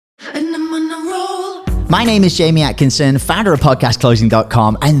My name is Jamie Atkinson, founder of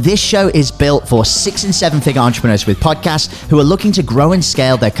podcastclosing.com, and this show is built for 6 and 7 figure entrepreneurs with podcasts who are looking to grow and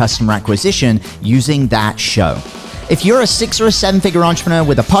scale their customer acquisition using that show. If you're a 6 or a 7 figure entrepreneur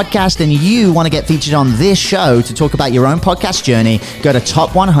with a podcast and you want to get featured on this show to talk about your own podcast journey, go to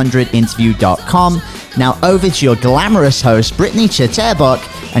top100interview.com. Now over to your glamorous host, Brittany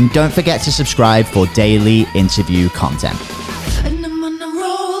Chatterbach, and don't forget to subscribe for daily interview content.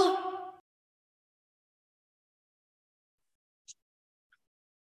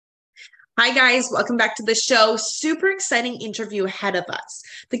 Hi guys, welcome back to the show. Super exciting interview ahead of us.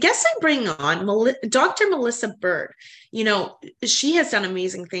 The guest I'm bringing on, Dr. Melissa Bird. You know, she has done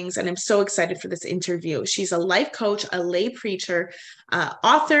amazing things and I'm so excited for this interview. She's a life coach, a lay preacher,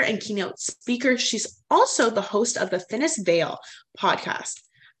 author, and keynote speaker. She's also the host of the Thinnest Veil podcast.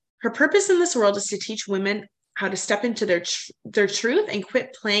 Her purpose in this world is to teach women how to step into their truth and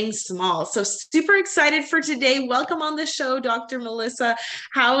quit playing small. So super excited for today. Welcome on the show, Dr. Melissa.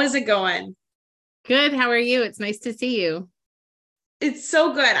 How is it going? Good. How are you? It's nice to see you. It's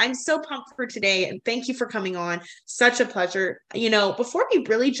so good. I'm so pumped for today. And thank you for coming on. Such a pleasure. You know, before we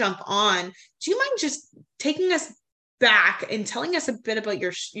really jump on, do you mind just taking us back and telling us a bit about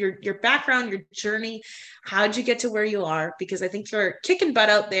your background, your journey? How'd you get to where you are? Because I think you're kicking butt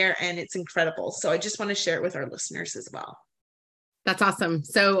out there and it's incredible. So I just want to share it with our listeners as well. That's awesome.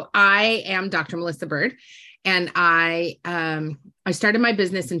 So I am Dr. Melissa Bird, and I started my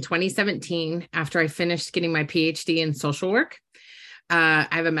business in 2017 after I finished getting my PhD in social work. I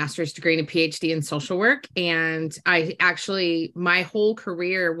have a master's degree and a PhD in social work. And my whole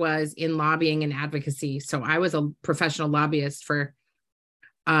career was in lobbying and advocacy. So I was a professional lobbyist for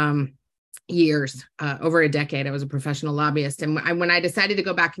years, over a decade. I was a professional lobbyist. And when I decided to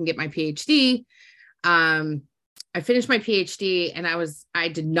go back and get my PhD, I finished my PhD and I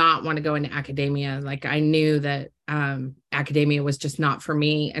did not want to go into academia. Like I knew that academia was just not for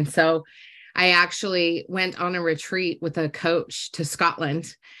me. And so I actually went on a retreat with a coach to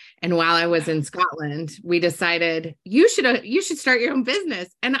Scotland. And while I was in Scotland, we decided you should start your own business.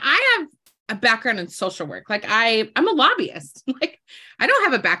 And I have a background in social work. Like I'm a lobbyist. Like I don't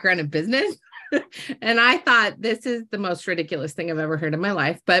have a background in business. And I thought this is the most ridiculous thing I've ever heard in my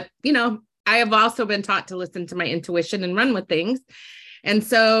life. But, you know, I have also been taught to listen to my intuition and run with things. And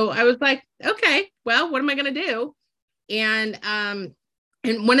so I was like, okay, well, what am I going to do? And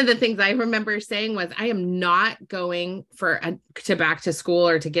one of the things I remember saying was, I am not going to back to school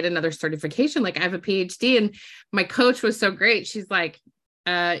or to get another certification. Like I have a PhD. And my coach was so great. She's like,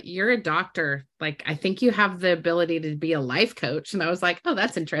 you're a doctor. Like, I think you have the ability to be a life coach. And I was like, oh,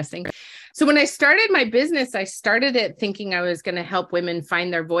 that's interesting. So when I started my business, I started it thinking I was going to help women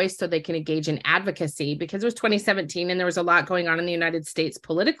find their voice so they can engage in advocacy, because it was 2017 and there was a lot going on in the United States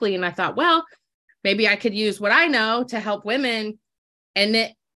politically. And I thought, well, maybe I could use what I know to help women. And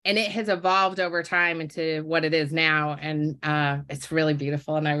it has evolved over time into what it is now. And it's really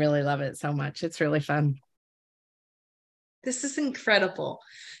beautiful. And I really love it so much. It's really fun. This is incredible.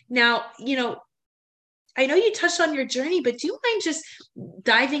 Now, you know, I know you touched on your journey, but do you mind just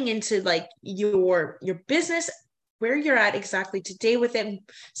diving into like your business, where you're at exactly today with it,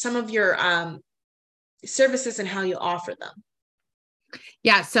 some of your services and how you offer them?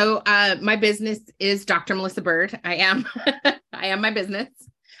 Yeah. So my business is Dr. Melissa Bird. I am my business.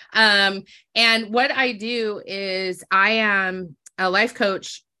 And what I do is I am a life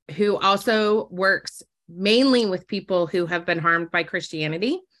coach who also works mainly with people who have been harmed by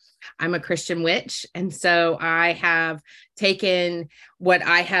Christianity. I'm a Christian witch. And so I have taken what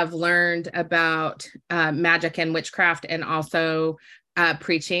I have learned about magic and witchcraft and also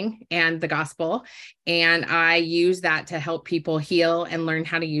preaching and the gospel. And I use that to help people heal and learn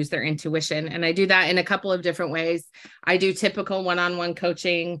how to use their intuition. And I do that in a couple of different ways. I do typical one-on-one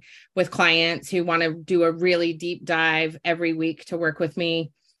coaching with clients who want to do a really deep dive every week to work with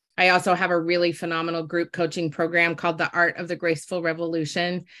me. I also have a really phenomenal group coaching program called The Art of the Graceful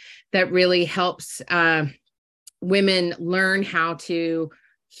Revolution that really helps women learn how to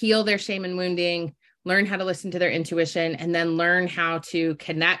heal their shame and wounding, learn how to listen to their intuition, and then learn how to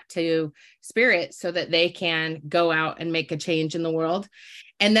connect to spirit so that they can go out and make a change in the world.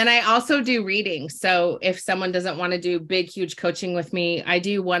 And then I also do readings. So if someone doesn't want to do big, huge coaching with me, I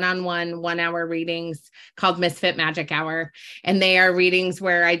do one-on-one 1-hour readings called Misfit Magic Hour. And they are readings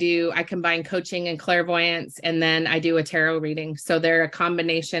where I combine coaching and clairvoyance, and then I do a tarot reading. So they're a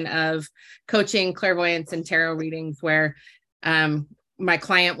combination of coaching, clairvoyance, and tarot readings where my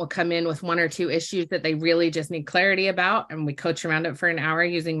client will come in with 1 or 2 issues that they really just need clarity about. And we coach around it for an hour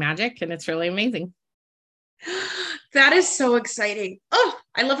using magic. And it's really amazing. That is so exciting. Oh,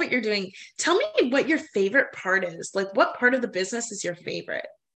 I love what you're doing. Tell me what your favorite part is. Like, what part of the business is your favorite?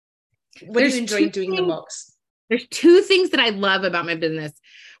 What do you enjoy doing the most? There's two things that I love about my business.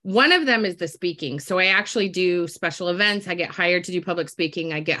 One of them is the speaking. So I actually do special events. I get hired to do public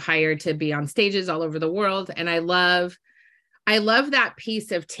speaking. I get hired to be on stages all over the world. And I love that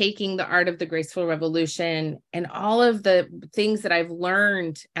piece of taking the art of the graceful revolution and all of the things that I've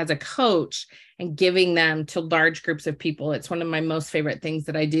learned as a coach and giving them to large groups of people. It's one of my most favorite things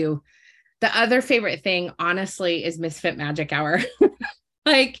that I do. The other favorite thing, honestly, is Misfit Magic Hour.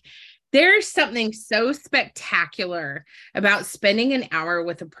 Like, there's something so spectacular about spending an hour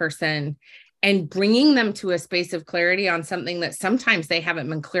with a person and bringing them to a space of clarity on something that sometimes they haven't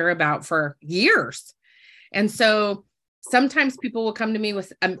been clear about for years. And so sometimes people will come to me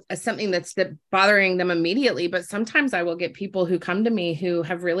with something that's bothering them immediately, but sometimes I will get people who come to me who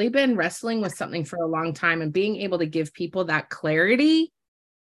have really been wrestling with something for a long time, and being able to give people that clarity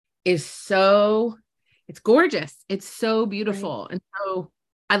is it's gorgeous. It's so beautiful. Right. And so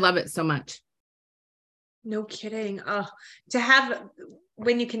I love it so much. No kidding. Oh, to have,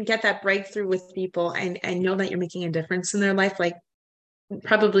 when you can get that breakthrough with people and know that you're making a difference in their life, like,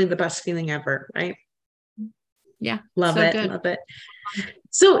 probably the best feeling ever, right? Yeah. Love it. Good. Love it.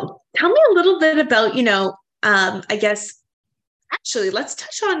 So tell me a little bit about, I guess, actually, let's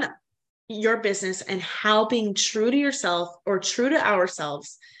touch on your business and how being true to yourself or true to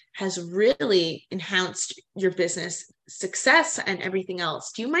ourselves has really enhanced your business success and everything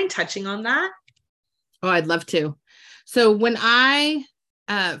else. Do you mind touching on that? Oh, I'd love to. So when I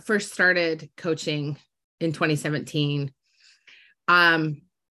first started coaching in 2017, everyone's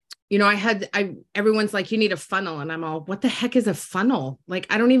like, you need a funnel. And I'm all, what the heck is a funnel? Like,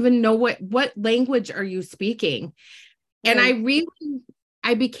 I don't even know what language are you speaking? And I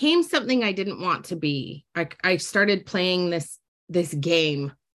became something I didn't want to be. I started playing this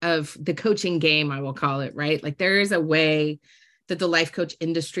game of the coaching game, I will call it, right? Like, there is a way that the life coach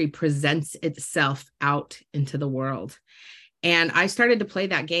industry presents itself out into the world. And I started to play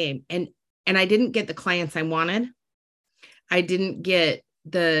that game, and I didn't get the clients I wanted. I didn't get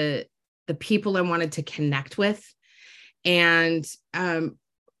the people I wanted to connect with. And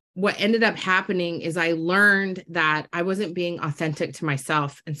what ended up happening is I learned that I wasn't being authentic to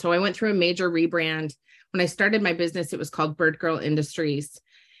myself. And so I went through a major rebrand. When I started my business, it was called Bird Girl Industries.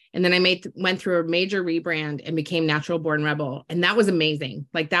 And then I went through a major rebrand and became Natural Born Rebel. And that was amazing.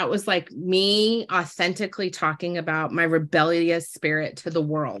 Like, that was like me authentically talking about my rebellious spirit to the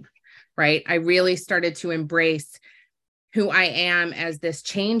world, right? I really started to embrace who I am as this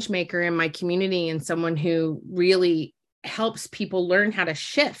change maker in my community and someone who really helps people learn how to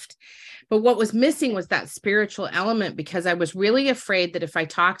shift. But what was missing was that spiritual element, because I was really afraid that if I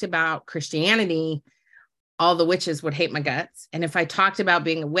talked about Christianity, all the witches would hate my guts. And if I talked about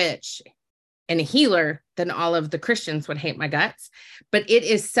being a witch and a healer, then all of the Christians would hate my guts. But it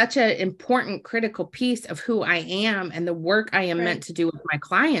is such an important, critical piece of who I am and the work I am meant to do with my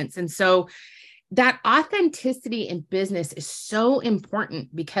clients. And so that authenticity in business is so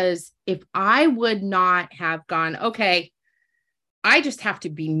important, because if I would not have gone, okay, I just have to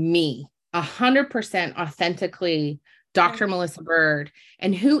be me 100% authentically, Dr. Melissa Bird.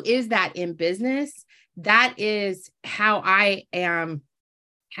 And who is that in business? That is how I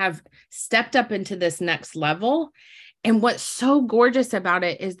have stepped up into this next level. And what's so gorgeous about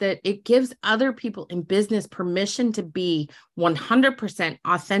it is that it gives other people in business permission to be 100%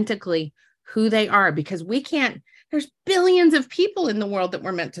 authentically who they are, because there's billions of people in the world that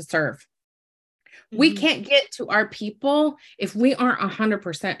we're meant to serve. We can't get to our people if we aren't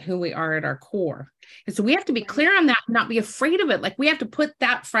 100% who we are at our core. And so we have to be clear on that, not be afraid of it. Like, we have to put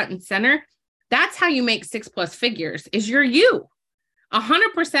that front and center. That's how you make 6+ figures, is you're you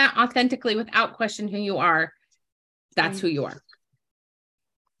 100% authentically, without question who you are. That's who you are.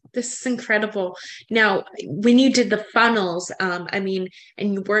 This is incredible. Now, when you did the funnels, and you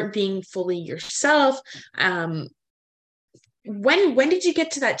weren't being fully yourself, when did you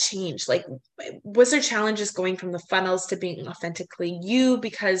get to that change? Like, was there challenges going from the funnels to being authentically you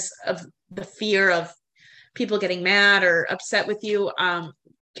because of the fear of people getting mad or upset with you?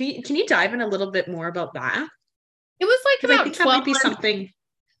 Can you dive in a little bit more about that? It was like about 12 that might be something.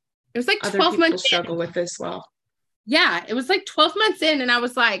 It was like 12 other people months struggle with as well. Yeah, it was like 12 months in, and I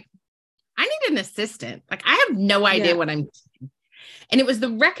was like, I need an assistant. Like, I have no idea what I'm doing. And it was the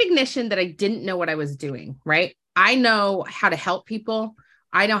recognition that I didn't know what I was doing, right? I know how to help people.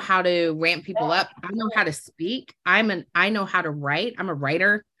 I know how to ramp people up. I know how to speak. I know how to write. I'm a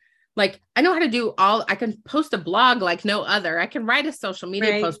writer. Like, I know how to do I can post a blog like no other. I can write a social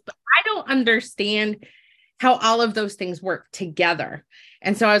media post, but I don't understand how all of those things work together.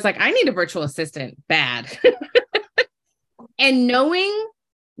 And so I was like, I need a virtual assistant bad. And knowing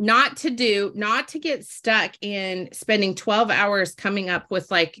not to get stuck in spending 12 hours coming up with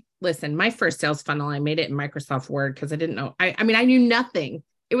like, listen, my first sales funnel, I made it in Microsoft Word because I didn't know. I mean, I knew nothing.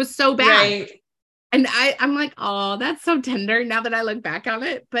 It was so bad. Right. And I'm like, oh, that's so tender now that I look back on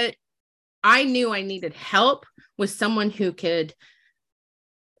it. But I knew I needed help with someone who could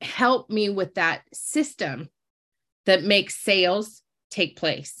help me with that system that makes sales take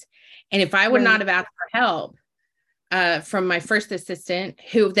place. And if I would not have asked for help from my first assistant,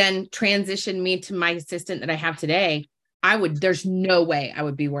 who then transitioned me to my assistant that I have today, there's no way I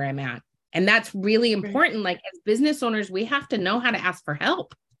would be where I'm at. And that's really important. Like, as business owners, we have to know how to ask for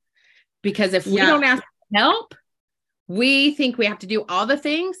help, because if we don't ask for help, we think we have to do all the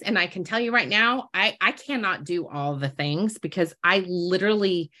things. And I can tell you right now, I cannot do all the things, because I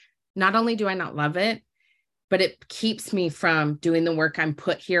literally, not only do I not love it, but it keeps me from doing the work I'm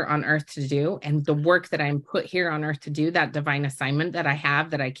put here on earth to do. And the work that I'm put here on earth to do, that divine assignment that I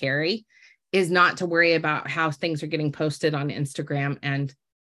have, that I carry, is not to worry about how things are getting posted on Instagram and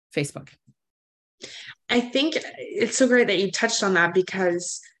Facebook. I think it's so great that you touched on that,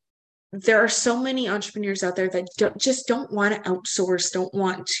 because there are so many entrepreneurs out there that don't want to outsource, don't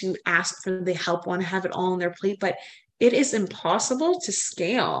want to ask for the help, want to have it all on their plate. But it is impossible to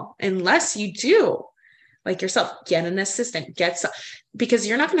scale unless you do, like yourself, get an assistant, because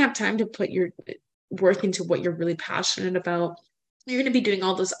you're not going to have time to put your work into what you're really passionate about. You're going to be doing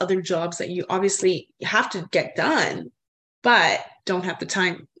all those other jobs that you obviously have to get done, but don't have the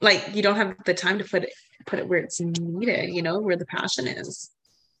time. Like, you don't have the time to put it where it's needed, where the passion is.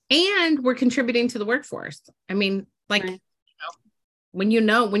 And we're contributing to the workforce. I mean, like, right. When you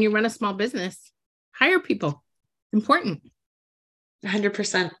run a small business, hire people. Important.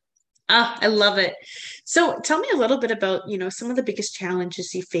 100%. I love it. So tell me a little bit about, some of the biggest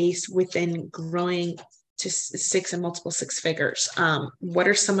challenges you face within growing to 6 and multiple 6 figures. What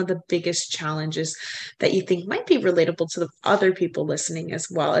are some of the biggest challenges that you think might be relatable to the other people listening, as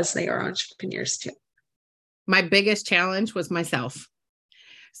well as they are entrepreneurs too? My biggest challenge was myself.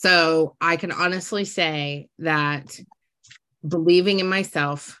 So I can honestly say that believing in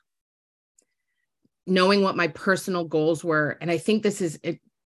myself, knowing what my personal goals were, and I think this is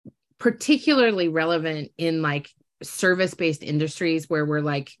particularly relevant in like service-based industries where we're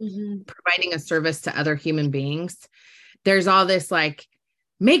like providing a service to other human beings. There's all this like,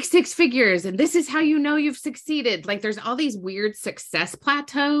 make 6 figures and this is how you know you've succeeded. Like, there's all these weird success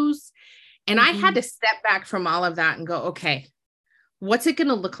plateaus. And I had to step back from all of that and go, okay, what's it going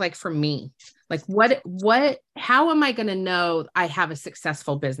to look like for me? Like, how am I going to know I have a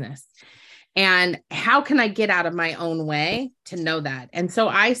successful business? And how can I get out of my own way to know that? And so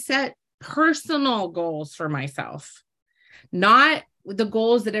I set personal goals for myself, not the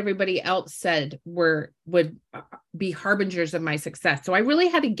goals that everybody else said would be harbingers of my success. So I really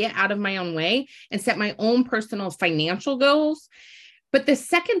had to get out of my own way and set my own personal financial goals. But the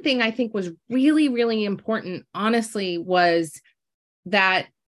second thing I think was really, really important, honestly, was that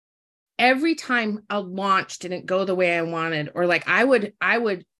every time a launch didn't go the way I wanted, or like I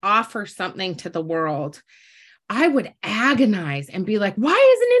would offer something to the world, I would agonize and be like, why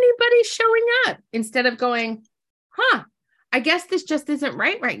isn't anybody showing up? Instead of going, I guess this just isn't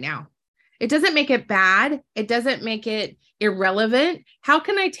right now. It doesn't make it bad. It doesn't make it irrelevant. How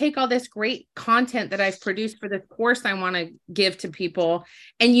can I take all this great content that I've produced for this course I want to give to people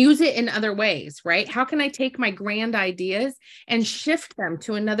and use it in other ways, right? How can I take my grand ideas and shift them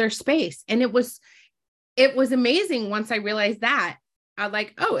to another space? And it was amazing once I realized that. I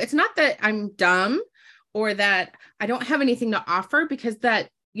like, oh, it's not that I'm dumb or that I don't have anything to offer, because that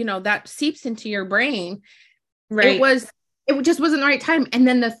seeps into your brain. Right. It just wasn't the right time. And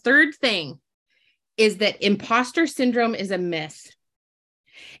then the third thing is that imposter syndrome is a myth.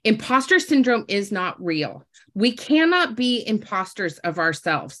 Imposter syndrome is not real. We cannot be imposters of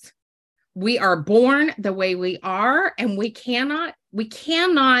ourselves. We are born the way we are, and we cannot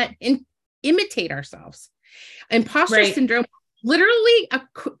imitate ourselves. Imposter syndrome, literally a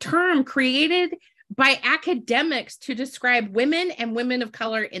term created by academics to describe women and women of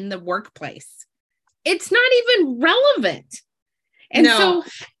color in the workplace. It's not even relevant. And so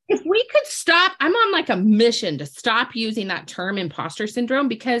if we could stop, I'm on like a mission to stop using that term imposter syndrome,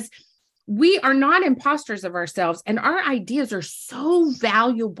 because we are not imposters of ourselves, and our ideas are so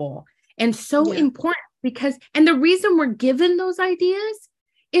valuable and so important, and the reason we're given those ideas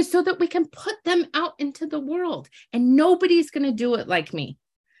is so that we can put them out into the world, and nobody's going to do it like me.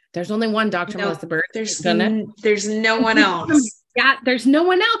 There's only one Dr. Melissa Bird. There's no one else. Yeah, there's no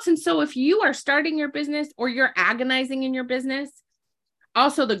one else. And so if you are starting your business or you're agonizing in your business,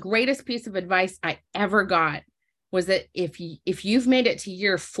 also the greatest piece of advice I ever got was that if you've made it to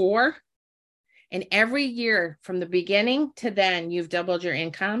year 4 and every year from the beginning to then you've doubled your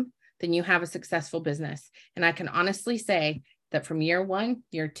income, then you have a successful business. And I can honestly say that from year 1,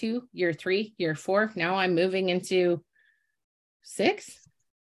 year 2, year 3, year 4, now I'm moving into 6.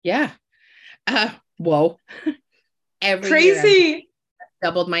 Yeah. Whoa. Every Crazy. year I've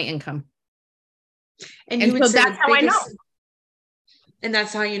doubled my income. And you would say that's how I know. And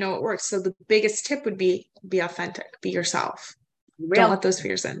that's how you know it works. So the biggest tip would be authentic, be yourself. Real. Don't let those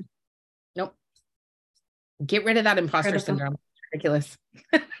fears in. Nope. Get rid of that imposter syndrome. Ridiculous.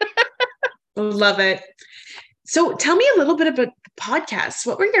 Love it. So tell me a little bit about the podcast.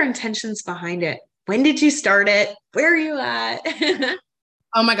 What were your intentions behind it? When did you start it? Where are you at?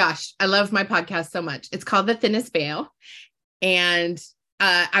 Oh my gosh. I love my podcast so much. It's called The Thinnest Veil. And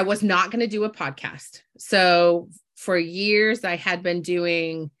I was not going to do a podcast. So for years, I had been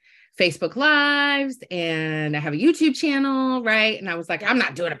doing Facebook Lives and I have a YouTube channel, right? And I was like, I'm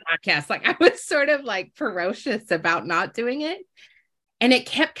not doing a podcast. Like I was sort of like ferocious about not doing it. And it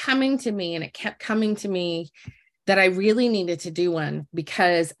kept coming to me that I really needed to do one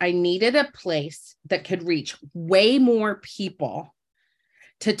because I needed a place that could reach way more people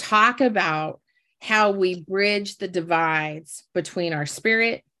to talk about how we bridge the divides between our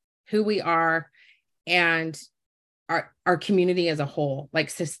spirit, who we are, and our community as a whole.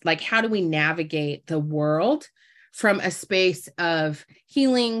 Like how do we navigate the world from a space of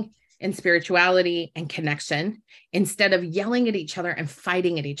healing and spirituality and connection instead of yelling at each other and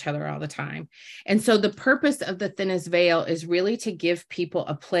fighting at each other all the time. And so the purpose of The Thinnest Veil is really to give people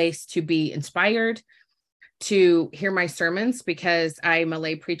a place to be inspired, to hear my sermons, because I'm a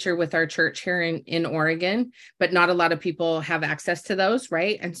lay preacher with our church here in Oregon, but not a lot of people have access to those,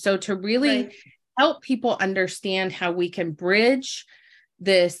 right? And so to really help people understand how we can bridge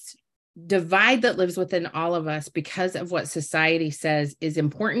this divide that lives within all of us because of what society says is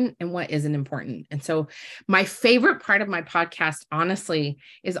important and what isn't important. And so my favorite part of my podcast, honestly,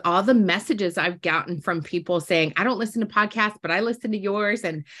 is all the messages I've gotten from people saying, I don't listen to podcasts, but I listen to yours.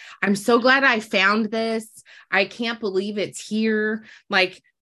 And I'm so glad I found this. I can't believe it's here. Like,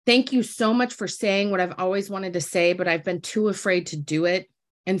 thank you so much for saying what I've always wanted to say, but I've been too afraid to do it.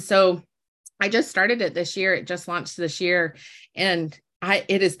 And so I just started it this year. It just launched this year. And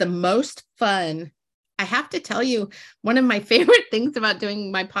it is the most fun. I have to tell you, one of my favorite things about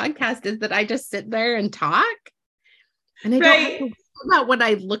doing my podcast is that I just sit there and talk and I don't have to worry about what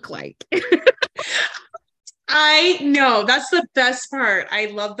I look like. I know, that's the best part. I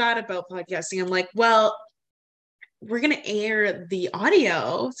love that about podcasting. I'm like, well, we're going to air the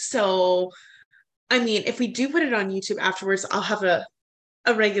audio. So, I mean, if we do put it on YouTube afterwards, I'll have a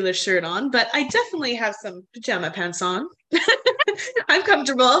regular shirt on, but I definitely have some pajama pants on. I'm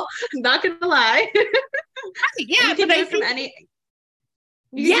comfortable. I'm not gonna lie. Yeah, but I think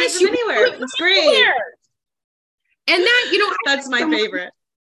yes, you anywhere. It's great. And that, that's my favorite.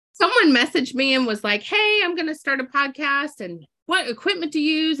 Someone messaged me and was like, "Hey, I'm gonna start a podcast, and what equipment to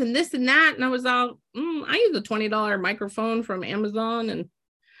use, and this and that." And I was all, I use a $20 microphone from Amazon, and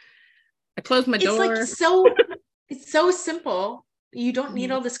I closed my door. Like it's so simple. You don't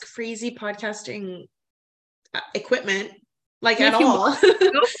need all this crazy podcasting equipment, at all. Go for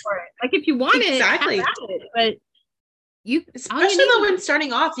it. Like if you want exactly. it, but you, especially though when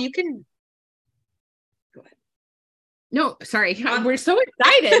starting off, you can. Go ahead. No, sorry, we're so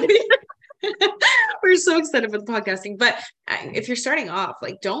excited. We're so excited for the podcasting, but if you're starting off,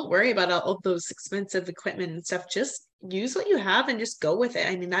 don't worry about all those expensive equipment and stuff. Just use what you have and just go with it.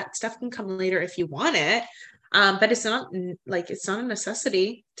 I mean, that stuff can come later if you want it. But it's not a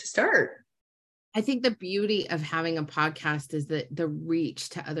necessity to start. I think the beauty of having a podcast is that the reach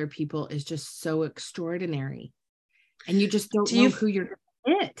to other people is just so extraordinary. And you just don't know who you're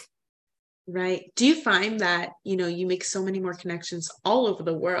going to hit. Right. Do you find that, you make so many more connections all over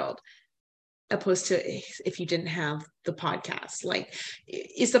the world opposed to if you didn't have the podcast?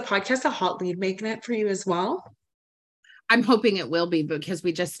 Is the podcast a hot lead magnet for you as well? I'm hoping it will be because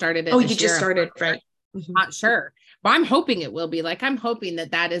we just started it. Oh, you just started, right? Mm-hmm. Not sure, but I'm hoping it will be. I'm hoping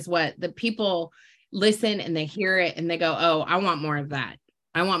that is what the people listen and they hear it and they go, oh, I want more of that.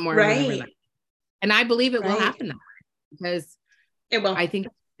 I want more of that. And I believe it will happen that way because it will. I think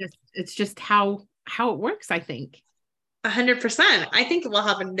it's just how it works. I think 100%. I think we'll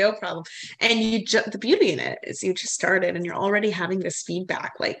have no problem. And the beauty in it is you just started and you're already having this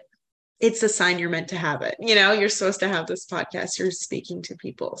feedback. it's a sign you're meant to have it. You're supposed to have this podcast. You're speaking to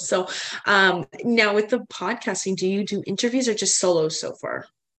people. So now with the podcasting, do you do interviews or just solos so far?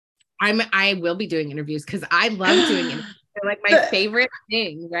 I will be doing interviews because I love doing interviews. They're like my favorite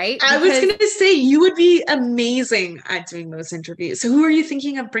thing, right? I was going to say you would be amazing at doing those interviews. So who are you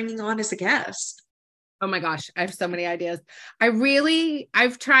thinking of bringing on as a guest? Oh my gosh, I have so many ideas.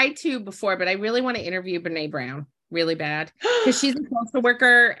 I've tried to before, but I really want to interview Brene Brown really bad because she's a social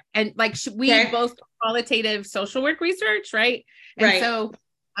worker and like we both do qualitative social work research, right? And so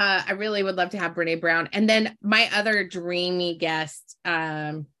I really would love to have Brene Brown. And then my other dreamy guest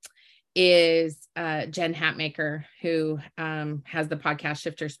is Jen Hatmaker, who has the podcast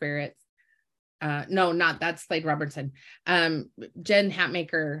Shifter Spirits. No, not that's Slade Robertson. Jen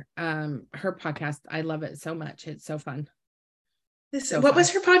Hatmaker, her podcast, I love it so much. It's so fun. What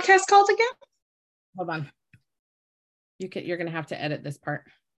was her podcast called again? Hold on. You're gonna have to edit this part.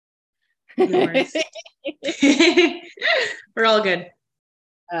 We're all good.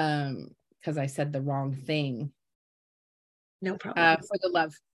 Because I said the wrong thing. No problem. For the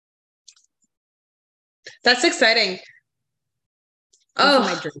love. That's exciting.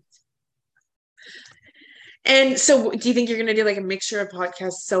 My dreams. And so do you think you're going to do like a mixture of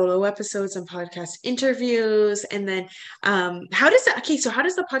podcast solo episodes and podcast interviews? And then how does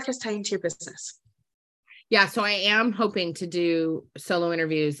the podcast tie into your business? Yeah, so I am hoping to do solo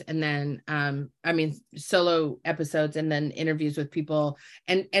interviews and then solo episodes and then interviews with people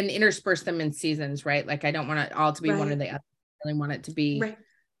and intersperse them in seasons, right? Like I don't want it all to be one or the other. I really want it to be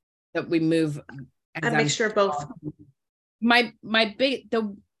that we move a mixture of both.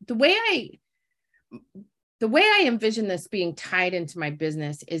 The way I envision this being tied into my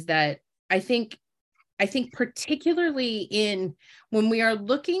business is that I think particularly when we are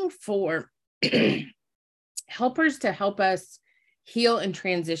looking for helpers to help us heal and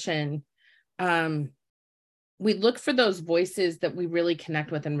transition, we look for those voices that we really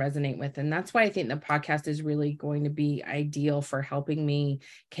connect with and resonate with. And that's why I think the podcast is really going to be ideal for helping me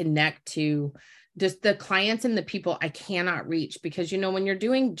connect to just the clients and the people I cannot reach. Because, when you're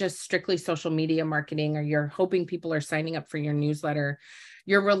doing just strictly social media marketing, or you're hoping people are signing up for your newsletter,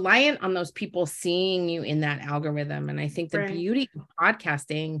 you're reliant on those people seeing you in that algorithm. And I think the beauty of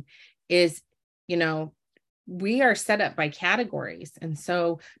podcasting is, we are set up by categories. And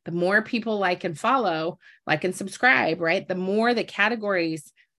so the more people like and follow, like and subscribe, right? The more the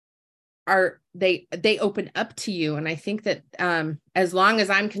categories they open up to you. And I think that as long as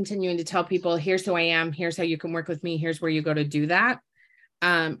I'm continuing to tell people, here's who I am, here's how you can work with me, here's where you go to do that.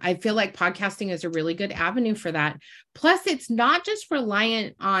 I feel like podcasting is a really good avenue for that. Plus, it's not just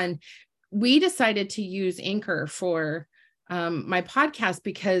reliant on, we decided to use Anchor for my podcast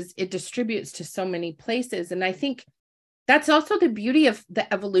because it distributes to so many places. And I think that's also the beauty of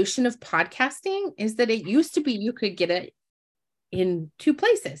the evolution of podcasting, is that it used to be you could get it in two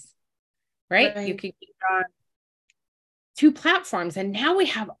places, right? You could get it on two platforms. And now we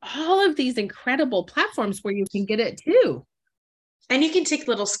have all of these incredible platforms where you can get it too. And you can take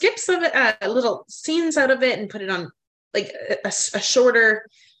little skips of it, little scenes out of it and put it on like a shorter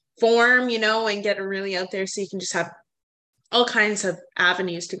form, and get it really out there. So you can just have all kinds of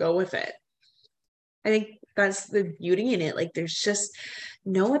avenues to go with it. I think that's the beauty in it. Like there's just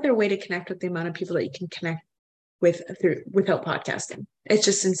no other way to connect with the amount of people that you can connect with without podcasting. It's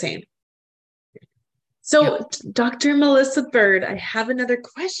just insane. So Dr. Melissa Bird, I have another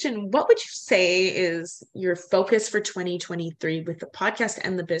question. What would you say is your focus for 2023 with the podcast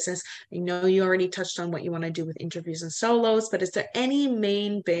and the business? I know you already touched on what you want to do with interviews and solos, but is there any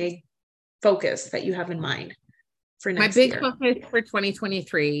main big focus that you have in mind for next year? My big focus for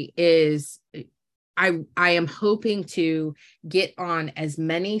 2023 is I am hoping to get on as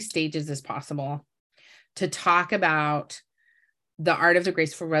many stages as possible to talk about the art of the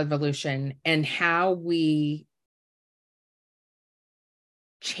graceful revolution and how we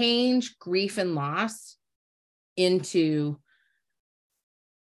change grief and loss into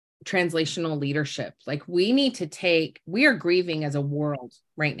translational leadership. Like we are grieving as a world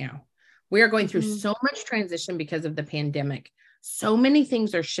right now. We are going through so much transition because of the pandemic. So many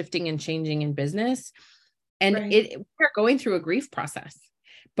things are shifting and changing in business. And we're going through a grief process,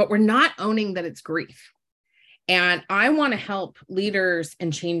 but we're not owning that it's grief. And I want to help leaders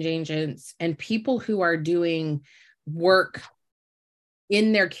and change agents and people who are doing work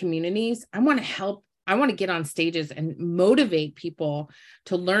in their communities. I want to get on stages and motivate people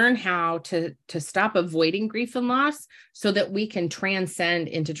to learn how to stop avoiding grief and loss so that we can transcend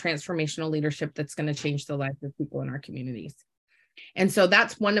into transformational leadership that's going to change the lives of people in our communities. And so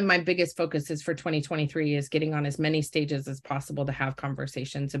that's one of my biggest focuses for 2023 is getting on as many stages as possible to have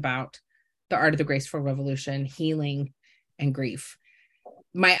conversations about The Art of the Graceful Revolution, healing, and grief.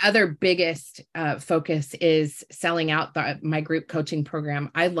 My other biggest focus is selling out my group coaching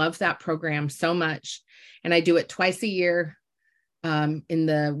program. I love that program so much. And I do it twice a year in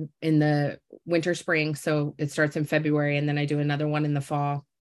the winter, spring. So it starts in February, and then I do another one in the fall.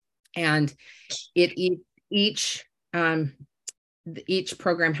 And each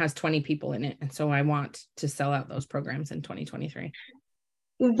program has 20 people in it. And so I want to sell out those programs in 2023.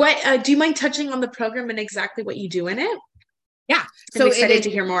 What do you mind touching on the program and exactly what you do in it? Yeah. So I'm excited to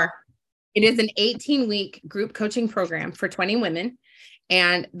hear more. It is an 18-week group coaching program for 20 women.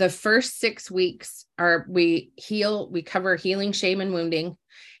 And the first 6 weeks we cover healing, shame, and wounding,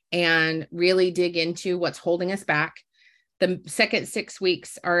 and really dig into what's holding us back. The second 6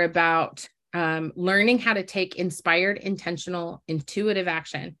 weeks are about learning how to take inspired, intentional, intuitive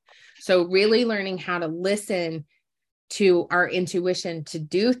action. So really learning how to listen to our intuition to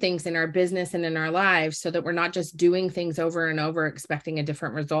do things in our business and in our lives, so that we're not just doing things over and over expecting a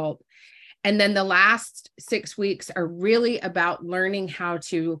different result. And then the last 6 weeks are really about learning how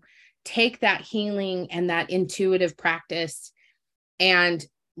to take that healing and that intuitive practice and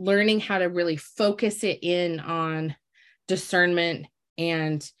learning how to really focus it in on discernment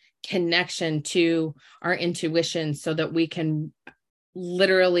and connection to our intuition, so that we can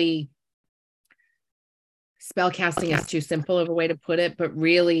literally, spellcasting is too simple of a way to put it, but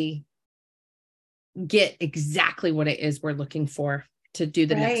really get exactly what it is we're looking for to do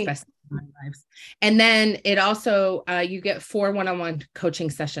the next best in our lives. And then it also, you get 4 one-on-one coaching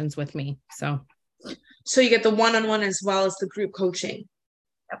sessions with me. So you get the one-on-one as well as the group coaching.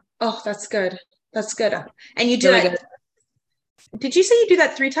 Yep. Oh, that's good. That's good. And you do it. Did you say you do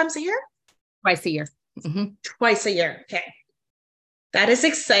that 3 times a year? Twice a year. Mm-hmm. Twice a year. Okay. That is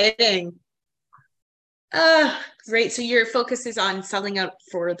exciting. Great. So your focus is on selling out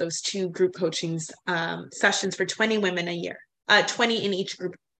for those 2 group coaching sessions for 20 women a year. 20 in each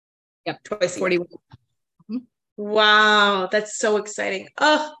group. Yep. Twice a 40 year. Mm-hmm. Wow. That's so exciting.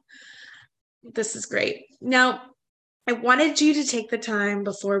 Oh, this is great. Now, I wanted you to take the time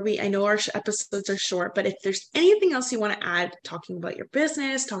before I know our episodes are short, but if there's anything else you want to add, talking about your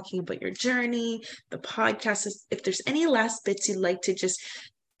business, talking about your journey, the podcast, if there's any last bits you'd like to just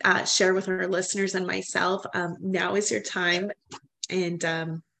share with our listeners and myself, now is your time. And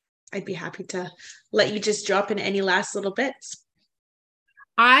I'd be happy to let you just drop in any last little bits.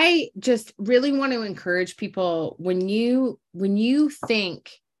 I just really want to encourage people, when you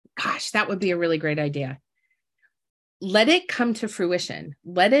think, gosh, that would be a really great idea, let it come to fruition.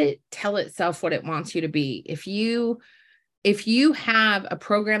 Let it tell itself what it wants you to be. If you have a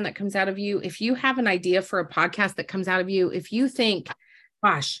program that comes out of you, if you have an idea for a podcast that comes out of you, if you think,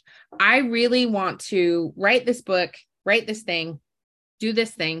 gosh, I really want to write this book, write this thing, do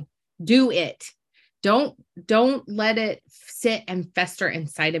this thing, do it. Don't let it sit and fester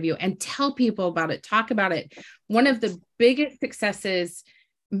inside of you, and tell people about it. Talk about it. One of the biggest successes,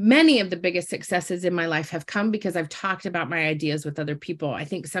 many of the biggest successes in my life have come because I've talked about my ideas with other people. I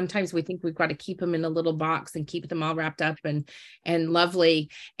think sometimes we think we've got to keep them in a little box and keep them all wrapped up and lovely.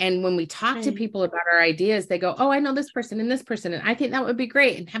 And when we talk to people about our ideas, they go, oh, I know this person, and I think that would be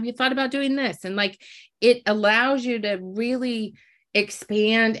great. And have you thought about doing this? And like, it allows you to really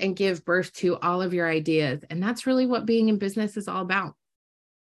expand and give birth to all of your ideas. And that's really what being in business is all about.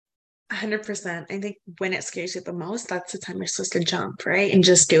 100%. I think when it scares you the most, that's the time you're supposed to jump, right? And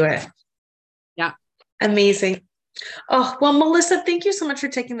just do it. Yeah. Amazing. Oh, well, Melissa, thank you so much for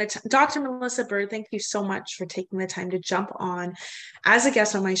taking the time. Dr. Melissa Bird, thank you so much for taking the time to jump on as a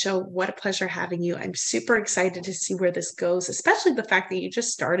guest on my show. What a pleasure having you. I'm super excited to see where this goes, especially the fact that you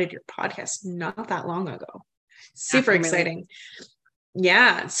just started your podcast not that long ago. Super exciting.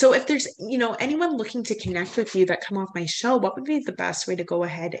 Yeah. So if there's, anyone looking to connect with you that come off my show, what would be the best way to go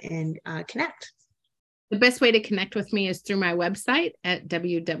ahead and connect? The best way to connect with me is through my website at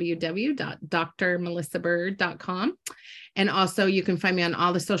www.drmelissabird.com. And also you can find me on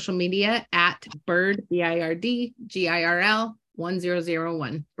all the social media at Bird, BIRDGIRL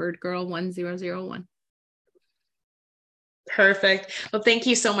 1001, Bird Girl 1001. Perfect. Well, thank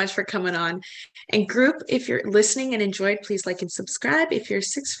you so much for coming on. And group, if you're listening and enjoyed, please like and subscribe. If you're a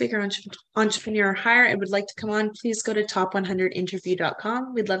 6-figure entrepreneur or higher and would like to come on, please go to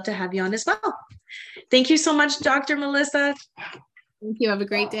top100interview.com. We'd love to have you on as well. Thank you so much, Dr. Melissa. Thank you. Have a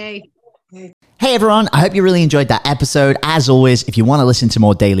great day. Hey everyone, I hope you really enjoyed that episode. As always, if you want to listen to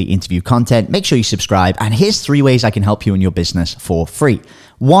more daily interview content, make sure you subscribe. And here's 3 ways I can help you in your business for free.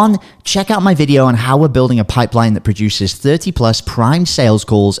 1, check out my video on how we're building a pipeline that produces 30 plus prime sales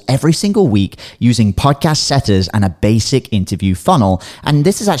calls every single week using podcast setters and a basic interview funnel. And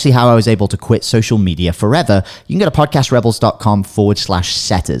this is actually how I was able to quit social media forever. You can go to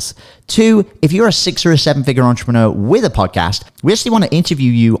podcastrebels.com/setters. 2, if you're a 6 or a 7 figure entrepreneur with a podcast, we actually want to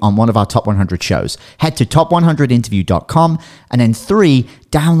interview you on one of our top 100 shows. Head to top100interview.com. And then 3,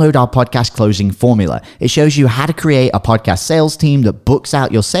 download our podcast closing formula. It shows you how to create a podcast sales team that books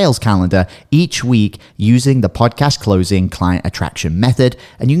out your sales calendar each week using the podcast closing client attraction method.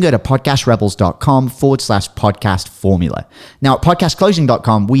 And you can go to podcastrebels.com/podcast formula. Now at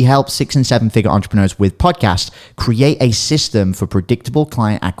podcastclosing.com, we help 6 and 7 figure entrepreneurs with podcasts create a system for predictable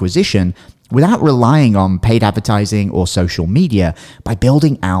client acquisition without relying on paid advertising or social media by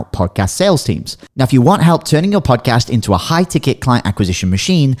building out podcast sales teams. Now, if you want help turning your podcast into a high-ticket client acquisition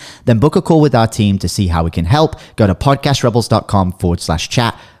machine, then book a call with our team to see how we can help. Go to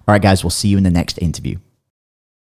podcastrebels.com/chat. All right, guys, we'll see you in the next interview.